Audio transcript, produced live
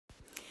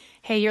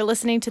Hey, you're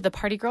listening to the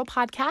Party Girl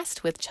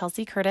Podcast with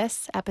Chelsea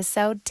Curtis,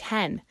 episode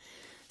 10.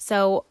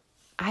 So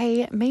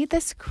I made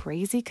this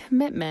crazy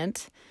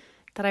commitment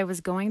that I was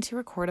going to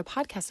record a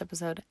podcast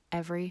episode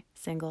every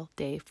single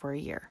day for a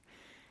year.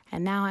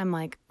 And now I'm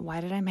like, why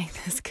did I make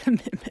this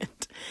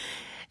commitment?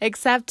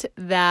 Except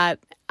that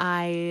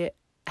I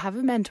have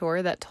a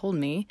mentor that told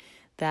me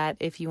that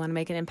if you want to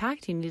make an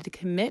impact, you need to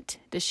commit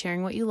to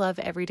sharing what you love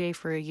every day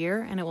for a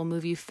year, and it will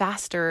move you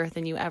faster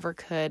than you ever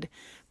could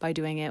by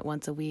doing it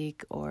once a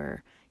week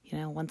or,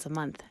 once a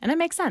month. And it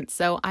makes sense.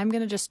 So I'm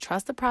going to just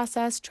trust the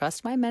process,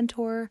 trust my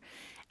mentor,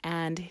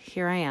 and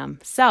here I am.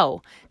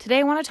 So today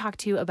I want to talk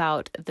to you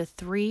about the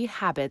 3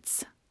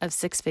 habits of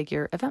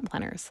six-figure event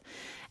planners.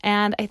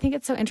 And I think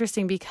it's so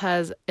interesting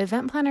because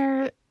event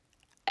planners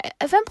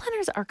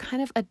are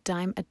kind of a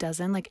dime a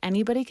dozen. Like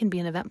anybody can be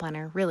an event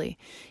planner, really.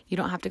 You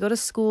don't have to go to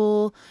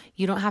school.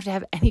 You don't have to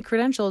have any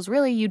credentials,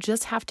 really. You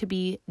just have to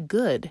be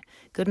good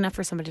enough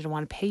for somebody to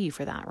want to pay you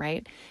for that,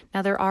 right?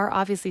 Now, there are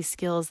obviously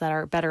skills that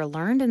are better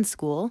learned in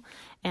school.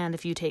 And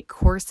if you take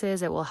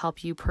courses, it will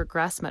help you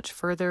progress much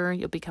further.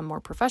 You'll become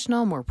more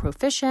professional, more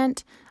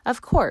proficient,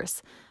 of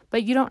course.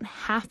 But you don't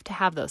have to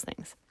have those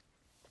things.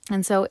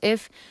 And so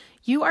if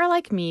you are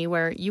like me,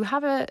 where you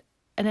have an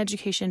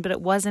education, but it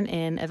wasn't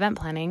in event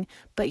planning,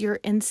 but you're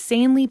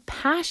insanely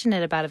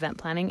passionate about event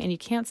planning and you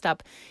can't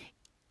stop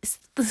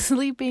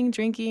sleeping,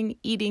 drinking,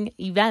 eating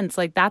events.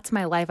 Like that's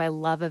my life. I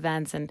love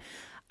events and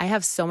I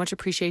have so much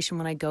appreciation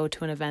when I go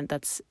to an event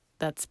that's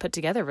put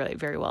together really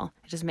very well.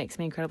 It just makes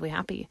me incredibly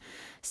happy.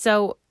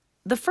 So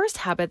the first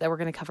habit that we're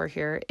going to cover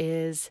here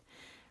is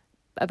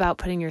about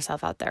putting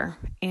yourself out there.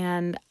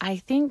 And I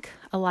think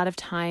a lot of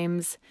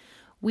times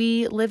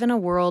we live in a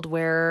world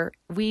where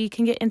we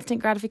can get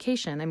instant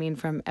gratification. I mean,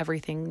 from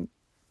everything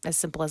as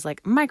simple as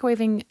like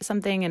microwaving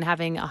something and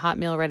having a hot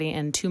meal ready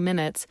in 2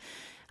 minutes,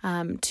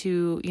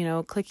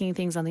 to, clicking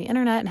things on the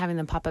internet and having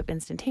them pop up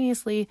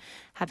instantaneously,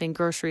 having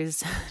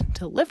groceries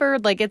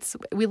delivered. Like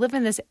we live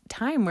in this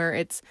time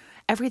where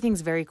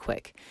everything's very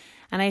quick.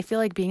 And I feel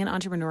like being an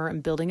entrepreneur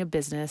and building a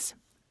business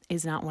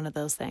is not one of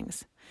those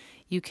things.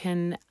 You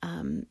can,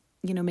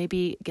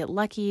 maybe get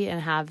lucky and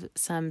have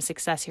some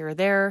success here or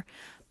there,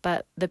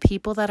 but the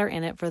people that are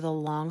in it for the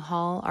long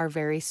haul are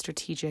very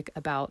strategic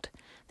about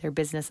their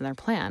business and their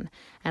plan.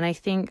 And I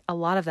think a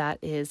lot of that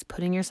is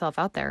putting yourself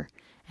out there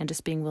and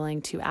just being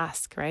willing to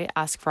ask, right?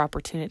 Ask for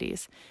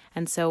opportunities.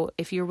 And so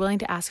if you're willing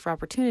to ask for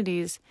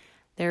opportunities,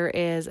 there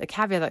is a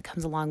caveat that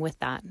comes along with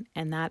that.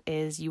 And that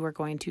is you are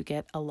going to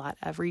get a lot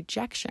of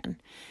rejection.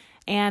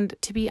 And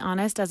to be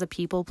honest, as a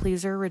people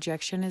pleaser,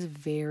 rejection is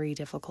very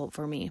difficult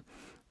for me.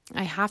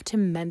 I have to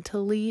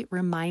mentally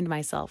remind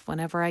myself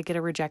whenever I get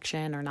a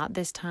rejection or not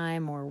this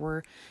time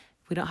or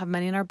we don't have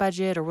money in our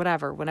budget or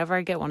whatever, whenever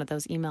I get one of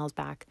those emails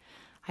back,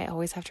 I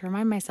always have to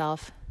remind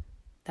myself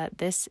that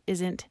this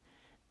isn't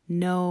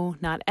no,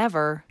 not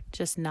ever,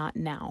 just not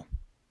now.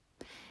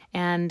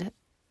 And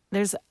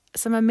there's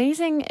some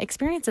amazing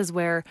experiences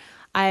where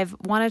I've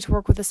wanted to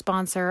work with a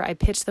sponsor. I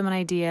pitched them an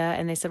idea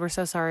and they said, we're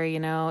so sorry,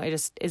 it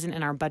just isn't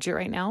in our budget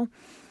right now.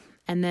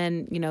 And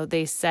then,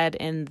 they said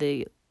in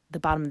the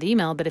bottom of the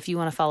email, but if you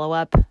want to follow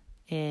up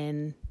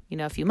in,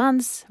 a few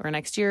months or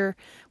next year,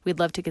 we'd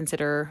love to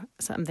consider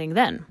something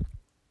then.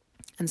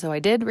 And so I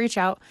did reach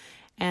out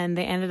and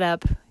they ended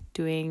up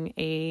doing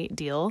a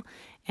deal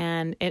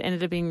and it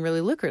ended up being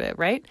really lucrative,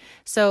 right?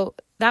 So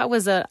that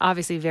was a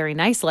obviously very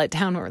nice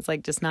letdown where it's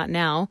like, just not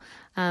now.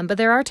 But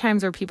there are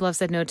times where people have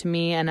said no to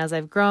me. And as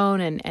I've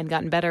grown and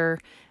gotten better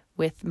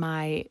with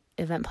my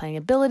event planning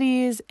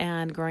abilities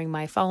and growing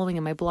my following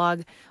and my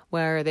blog,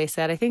 where they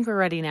said, I think we're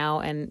ready now.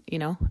 And,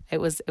 it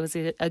was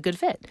a good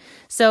fit.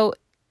 So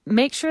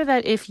make sure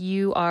that if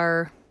you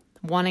are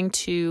wanting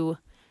to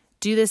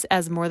do this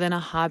as more than a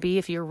hobby,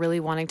 if you're really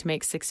wanting to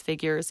make 6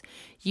 figures,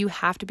 you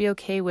have to be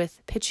okay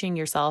with pitching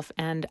yourself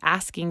and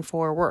asking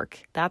for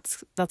work.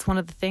 That's one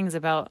of the things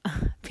about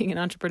being an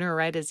entrepreneur,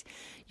 right? Is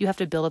you have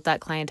to build up that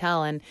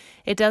clientele. And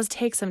it does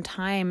take some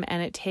time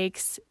and it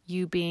takes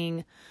you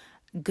being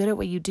good at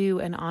what you do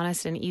and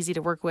honest and easy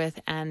to work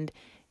with and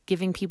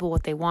giving people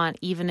what they want,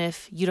 even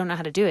if you don't know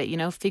how to do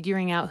it,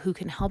 figuring out who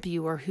can help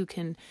you or who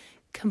can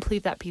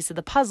complete that piece of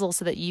the puzzle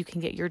so that you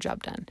can get your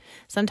job done.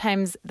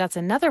 Sometimes that's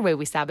another way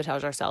we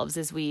sabotage ourselves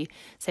is we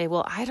say,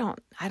 well, I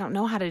don't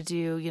know how to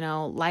do,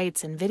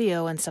 lights and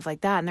video and stuff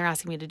like that. And they're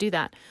asking me to do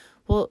that.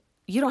 Well,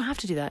 you don't have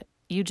to do that.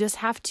 You just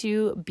have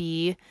to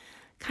be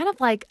kind of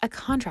like a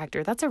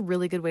contractor. That's a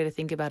really good way to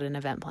think about an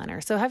event planner.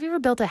 So have you ever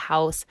built a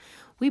house?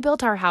 We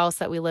built our house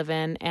that we live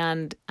in,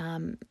 and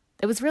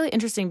it was really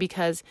interesting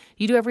because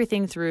you do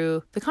everything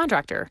through the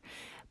contractor,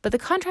 but the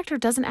contractor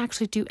doesn't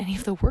actually do any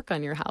of the work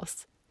on your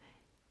house.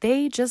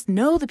 They just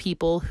know the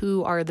people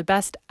who are the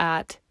best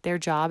at their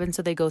job, and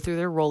so they go through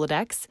their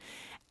Rolodex,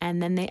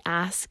 and then they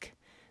ask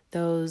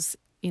those,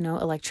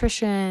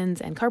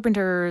 electricians and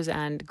carpenters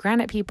and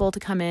granite people to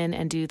come in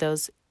and do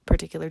those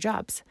particular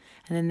jobs.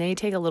 And then they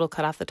take a little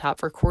cut off the top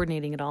for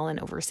coordinating it all and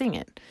overseeing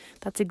it.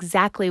 That's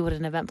exactly what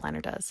an event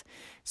planner does.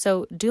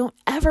 So don't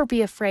ever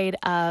be afraid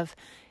of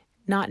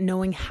not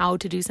knowing how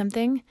to do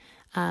something.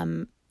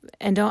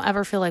 And don't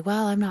ever feel like,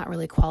 well, I'm not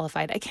really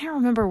qualified. I can't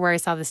remember where I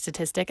saw the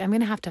statistic. I'm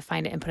going to have to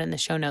find it and put it in the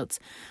show notes.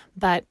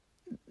 But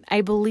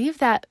I believe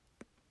that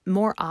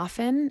more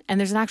often, and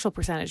there's an actual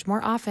percentage,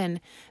 more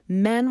often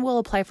men will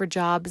apply for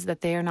jobs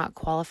that they are not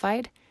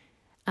qualified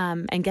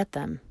and get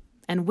them.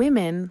 And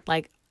women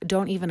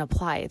don't even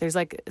apply. There's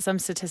some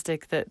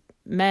statistic that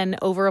men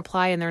over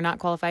apply and they're not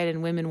qualified,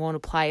 and women won't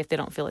apply if they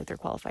don't feel like they're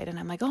qualified. And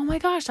I'm like, oh my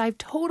gosh, I've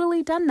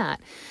totally done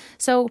that.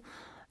 So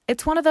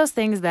it's one of those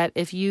things that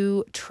if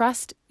you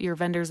trust your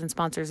vendors and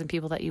sponsors and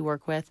people that you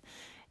work with,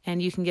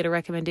 and you can get a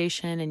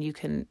recommendation and you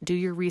can do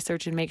your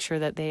research and make sure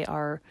that they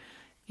are,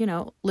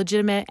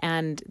 legitimate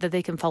and that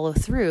they can follow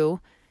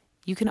through,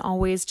 you can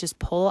always just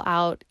pull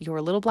out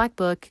your little black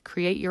book,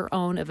 create your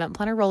own event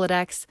planner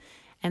Rolodex,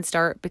 and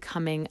start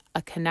becoming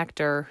a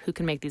connector who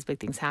can make these big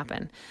things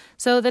happen.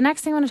 So the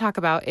next thing I want to talk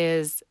about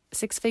is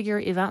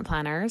 6-figure event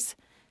planners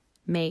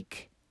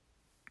make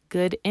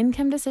good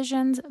income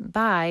decisions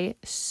by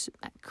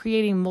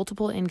creating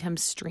multiple income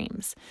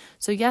streams.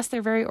 So yes,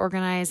 they're very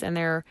organized and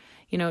they're,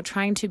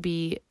 trying to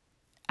be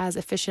as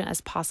efficient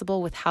as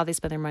possible with how they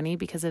spend their money,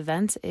 because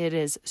events, it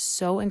is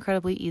so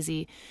incredibly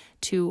easy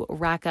to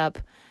rack up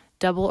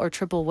double or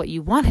triple what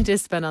you wanted to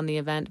spend on the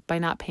event by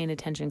not paying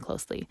attention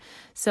closely.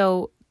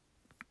 So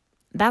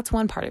that's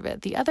one part of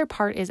it. The other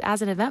part is,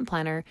 as an event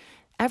planner,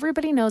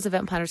 everybody knows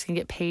event planners can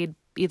get paid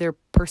either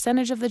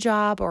percentage of the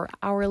job or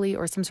hourly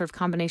or some sort of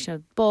combination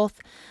of both.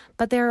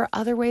 But there are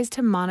other ways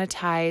to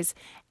monetize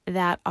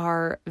that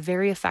are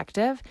very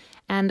effective.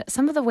 And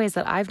some of the ways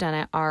that I've done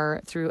it are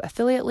through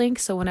affiliate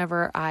links. So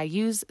whenever I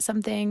use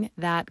something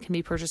that can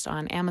be purchased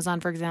on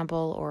Amazon, for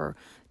example, or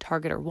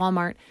Target or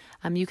Walmart,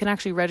 you can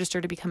actually register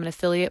to become an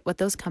affiliate with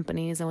those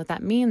companies. And what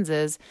that means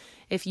is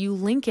if you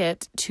link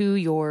it to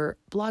your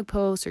blog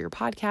posts or your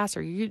podcast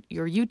or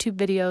your YouTube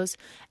videos,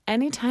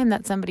 anytime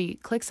that somebody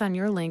clicks on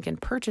your link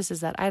and purchases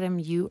that item,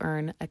 you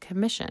earn a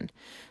commission.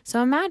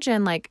 So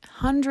imagine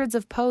hundreds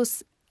of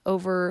posts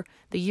over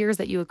the years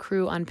that you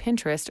accrue on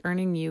Pinterest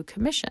earning you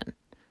commission,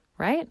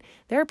 right?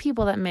 There are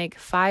people that make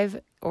 5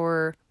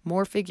 or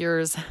more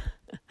figures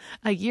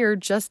a year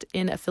just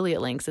in affiliate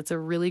links. It's a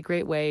really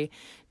great way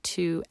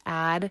to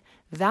add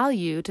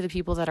value to the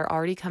people that are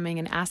already coming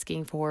and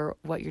asking for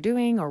what you're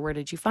doing or where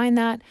did you find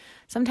that.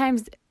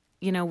 Sometimes,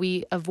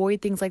 we avoid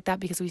things like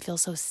that because we feel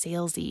so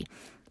salesy,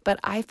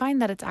 but I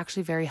find that it's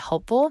actually very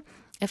helpful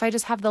if I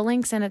just have the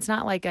links and it's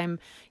not like I'm,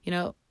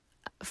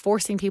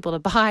 forcing people to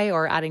buy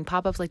or adding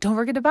pop-ups don't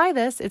forget to buy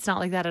this. It's not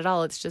like that at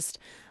all. It's just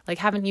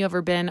haven't you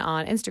ever been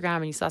on Instagram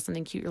and you saw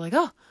something cute? You're like,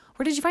 oh,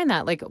 where did you find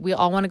that? We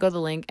all want to go to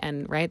the link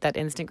and, right, that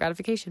instant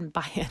gratification,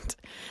 buy it.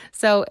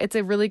 So it's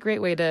a really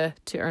great way to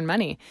earn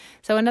money.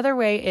 So another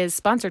way is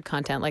sponsored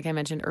content, like I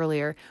mentioned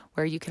earlier,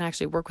 where you can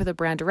actually work with a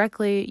brand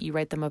directly. You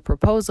write them a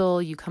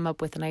proposal, you come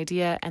up with an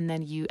idea, and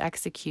then you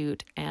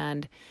execute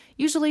and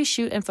usually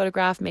shoot and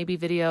photograph, maybe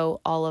video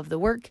all of the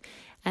work.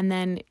 And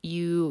then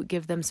you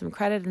give them some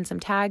credit and some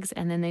tags,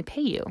 and then they pay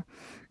you.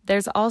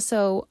 There's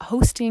also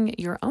hosting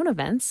your own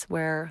events,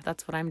 where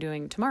that's what I'm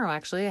doing tomorrow,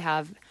 actually. I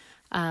have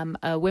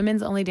a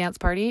women's only dance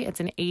party. It's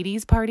an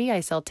 80s party.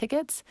 I sell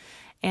tickets,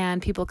 and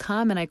people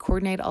come, and I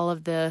coordinate all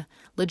of the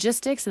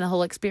logistics and the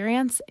whole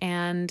experience,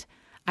 and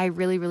I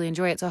really, really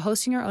enjoy it. So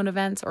hosting your own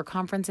events or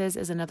conferences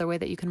is another way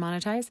that you can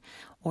monetize.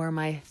 Or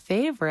my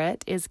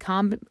favorite is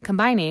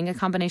combining a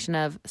combination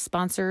of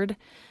sponsored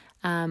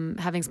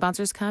having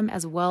sponsors come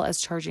as well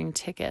as charging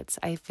tickets.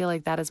 I feel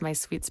like that is my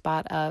sweet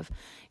spot of,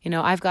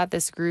 I've got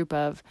this group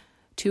of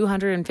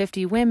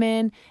 250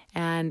 women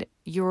and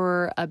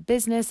you're a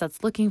business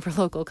that's looking for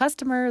local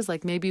customers.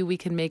 Maybe we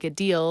can make a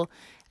deal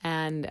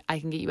and I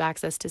can get you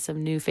access to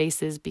some new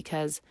faces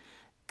because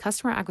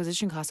customer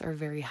acquisition costs are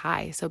very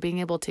high. So being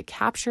able to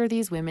capture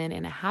these women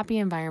in a happy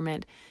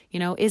environment,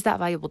 is that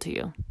valuable to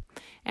you?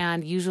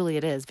 And usually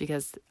it is,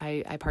 because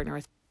I partner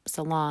with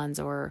salons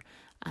or,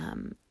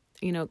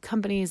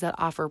 companies that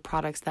offer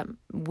products that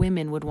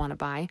women would want to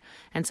buy.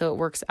 And so it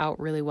works out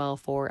really well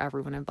for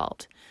everyone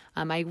involved.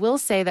 I will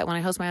say that when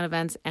I host my own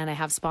events and I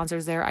have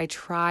sponsors there, I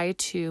try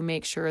to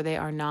make sure they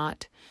are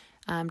not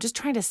just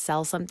trying to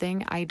sell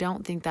something. I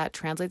don't think that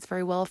translates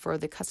very well for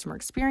the customer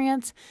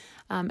experience.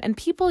 And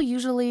people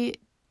usually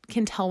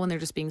can tell when they're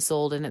just being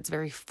sold and it's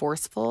very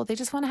forceful. They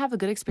just want to have a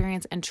good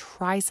experience and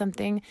try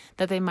something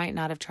that they might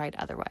not have tried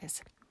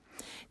otherwise.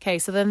 Okay,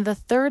 so then the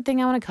third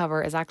thing I want to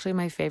cover is actually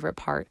my favorite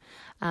part.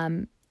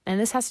 And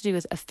this has to do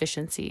with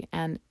efficiency.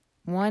 And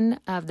one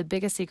of the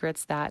biggest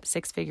secrets that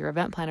 6-figure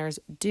event planners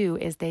do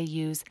is they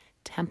use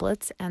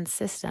templates and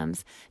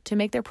systems to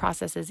make their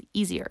processes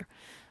easier.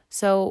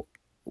 So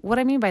what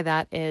I mean by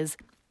that is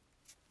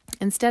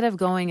instead of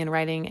going and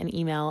writing an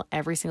email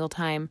every single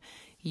time,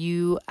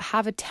 you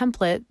have a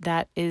template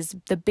that is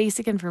the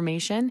basic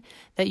information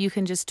that you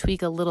can just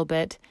tweak a little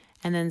bit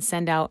and then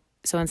send out.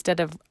 So instead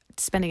of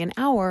spending an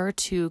hour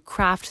to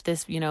craft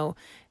this,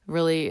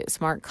 really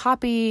smart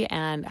copy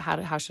and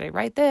how should I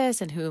write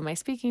this and who am I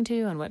speaking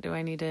to and what do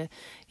I need to,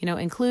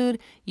 include,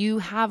 you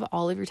have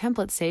all of your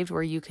templates saved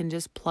where you can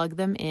just plug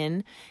them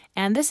in.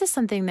 And this is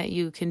something that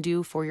you can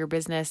do for your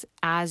business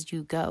as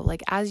you go.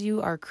 Like as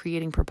you are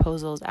creating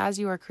proposals, as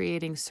you are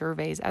creating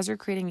surveys, as you're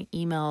creating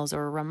emails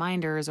or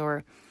reminders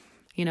or,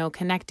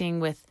 connecting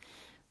with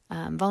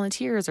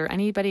volunteers or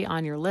anybody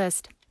on your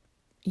list,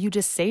 you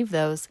just save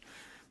those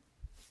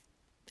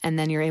and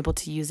then you're able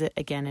to use it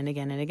again and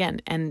again and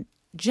again. And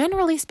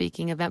generally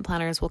speaking, event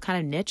planners will kind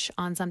of niche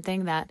on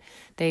something that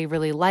they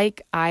really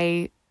like.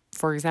 I,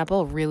 for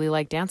example, really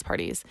like dance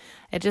parties.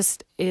 It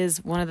just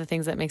is one of the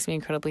things that makes me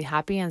incredibly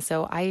happy. And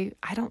so I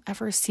don't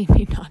ever see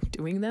me not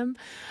doing them.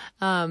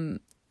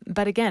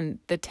 But again,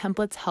 the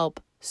templates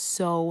help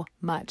so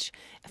much,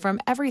 from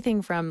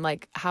everything from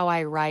like how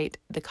I write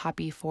the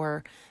copy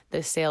for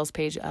the sales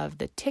page of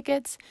the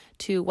tickets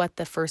to what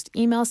the first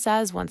email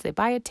says once they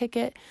buy a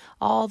ticket,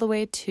 all the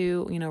way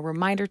to,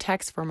 reminder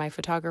text for my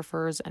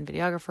photographers and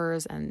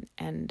videographers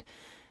and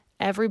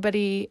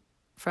everybody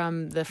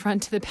from the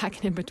front to the back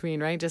and in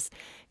between, right? Just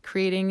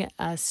creating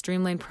a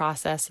streamlined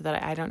process so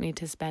that I don't need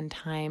to spend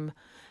time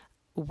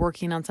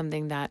working on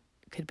something that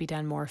could be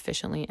done more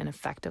efficiently and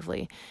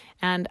effectively.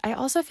 And I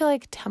also feel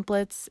like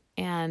templates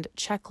and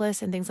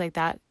checklists and things like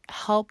that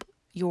help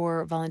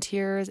your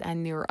volunteers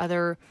and your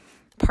other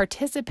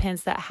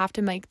participants that have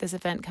to make this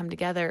event come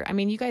together. I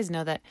mean, you guys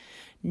know that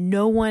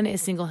no one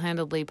is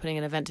single-handedly putting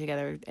an event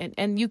together.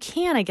 And you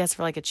can, I guess,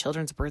 for like a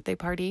children's birthday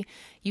party,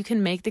 you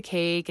can make the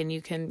cake and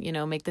you can,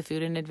 make the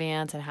food in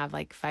advance and have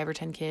like 5 or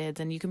 10 kids,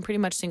 and you can pretty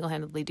much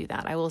single-handedly do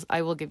that.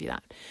 I will give you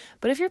that.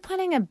 But if you're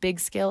planning a big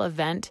scale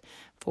event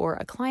for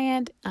a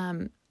client,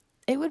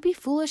 it would be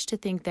foolish to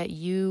think that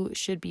you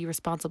should be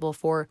responsible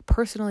for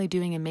personally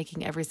doing and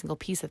making every single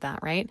piece of that,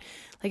 right?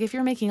 Like if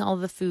you're making all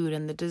the food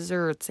and the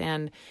desserts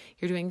and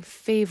you're doing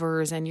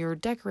favors and you're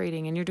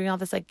decorating and you're doing all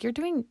this, like you're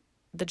doing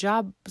the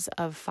jobs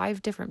of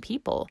 5 different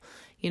people,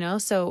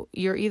 so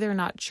you're either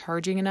not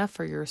charging enough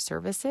for your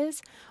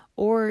services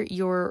or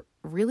you're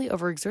really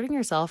overexerting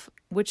yourself,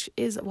 which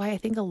is why I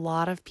think a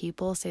lot of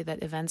people say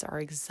that events are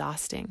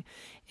exhausting,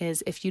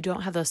 is if you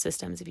don't have those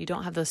systems, if you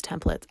don't have those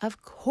templates.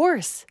 Of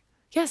course,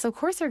 yes, of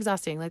course they're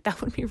exhausting. Like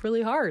that would be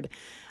really hard.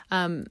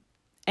 And,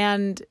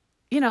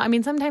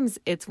 sometimes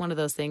it's one of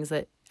those things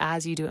that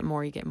as you do it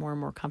more, you get more and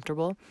more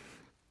comfortable.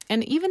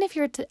 And even if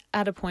you're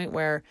at a point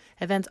where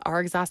events are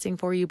exhausting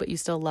for you, but you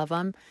still love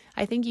them,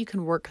 I think you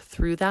can work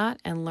through that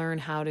and learn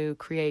how to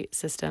create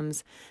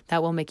systems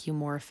that will make you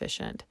more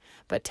efficient.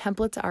 But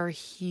templates are a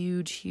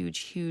huge, huge,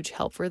 huge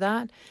help for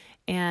that.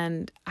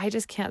 And I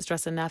just can't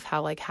stress enough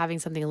how like having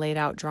something laid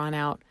out, drawn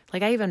out,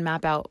 like I even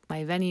map out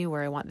my venue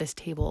where I want this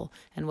table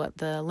and what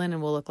the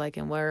linen will look like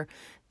and where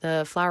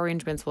the flower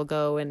arrangements will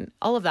go and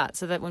all of that,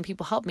 so that when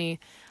people help me,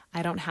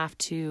 I don't have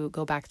to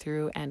go back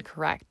through and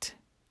correct.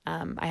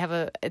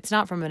 It's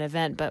not from an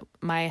event, but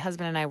my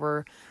husband and I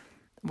were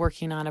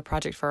working on a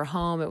project for our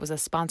home. It was a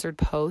sponsored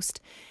post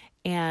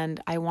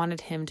and I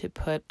wanted him to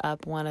put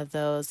up one of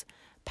those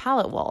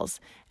pallet walls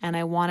and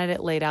I wanted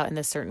it laid out in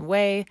this certain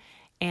way.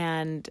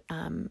 And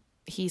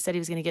he said he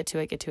was going to get to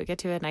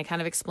it. And I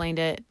kind of explained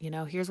it,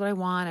 here's what I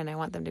want. And I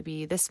want them to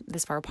be this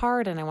far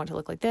apart and I want it to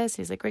look like this.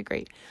 He's like,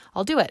 great.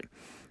 I'll do it.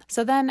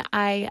 So then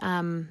I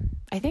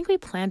think we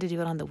planned to do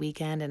it on the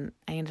weekend and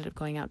I ended up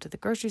going out to the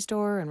grocery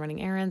store and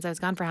running errands. I was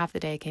gone for half the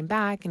day. I came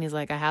back and he's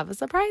like, I have a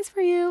surprise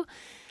for you.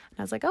 And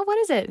I was like, oh, what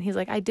is it? And he's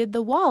like, I did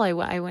the wall.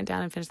 I went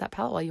down and finished that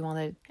pallet wall you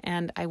wanted.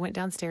 And I went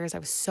downstairs. I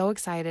was so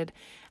excited.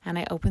 And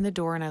I opened the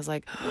door and I was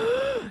like,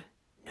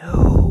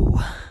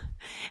 no.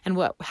 And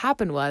what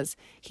happened was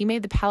he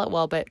made the pallet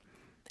wall, but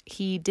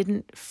he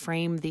didn't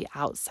frame the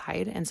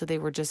outside. And so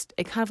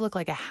it kind of looked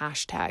like a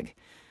hashtag.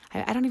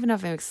 I don't even know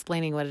if I'm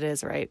explaining what it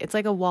is, right? It's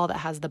like a wall that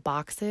has the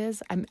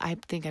boxes. I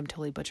think I'm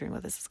totally butchering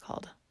what this is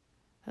called.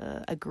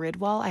 A grid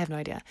wall? I have no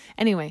idea.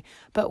 Anyway,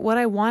 but what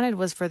I wanted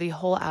was for the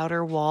whole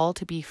outer wall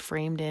to be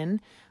framed in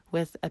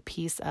with a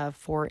piece of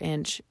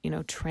 4-inch,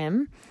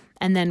 trim.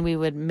 And then we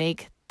would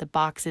make the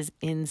boxes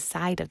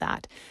inside of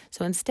that.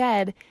 So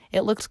instead,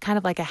 it looked kind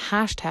of like a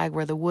hashtag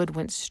where the wood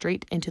went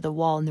straight into the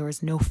wall and there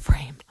was no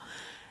frame.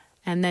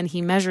 And then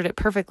he measured it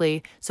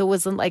perfectly. So it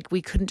wasn't like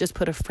we couldn't just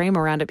put a frame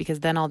around it because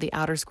then all the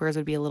outer squares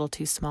would be a little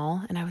too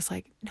small. And I was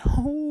like,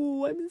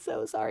 no, I'm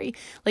so sorry.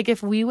 Like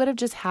if we would have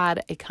just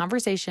had a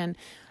conversation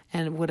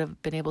and would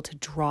have been able to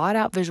draw it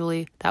out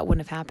visually, that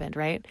wouldn't have happened,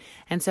 right?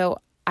 And so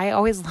I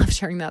always love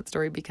sharing that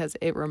story because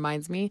it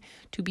reminds me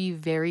to be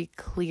very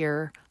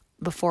clear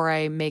before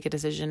I make a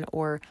decision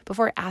or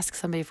before I ask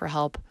somebody for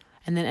help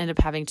and then end up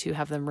having to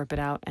have them rip it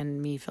out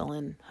and me fill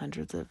in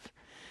hundreds of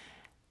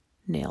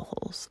nail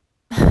holes.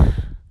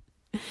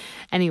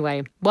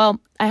 Anyway, well,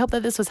 I hope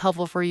that this was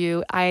helpful for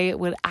you. I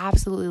would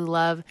absolutely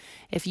love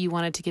if you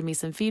wanted to give me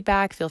some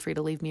feedback. Feel free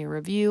to leave me a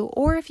review,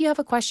 or if you have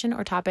a question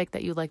or topic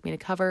that you'd like me to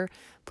cover,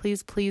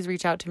 please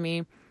reach out to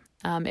me.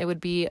 It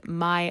would be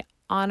my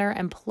honor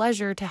and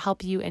pleasure to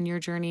help you in your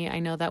journey. I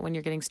know that when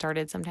you're getting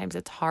started, sometimes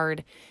it's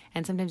hard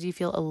and sometimes you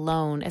feel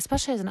alone,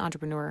 especially as an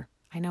entrepreneur.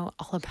 I know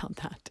all about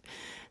that.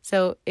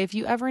 So if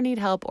you ever need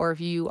help or if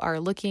you are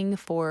looking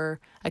for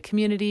a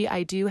community,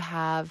 I do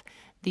have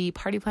the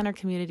Party Planner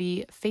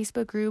Community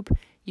Facebook group.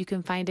 You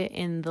can find it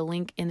in the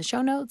link in the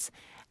show notes,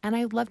 and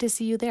I'd love to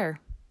see you there.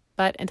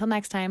 But until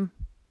next time,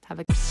 have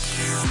a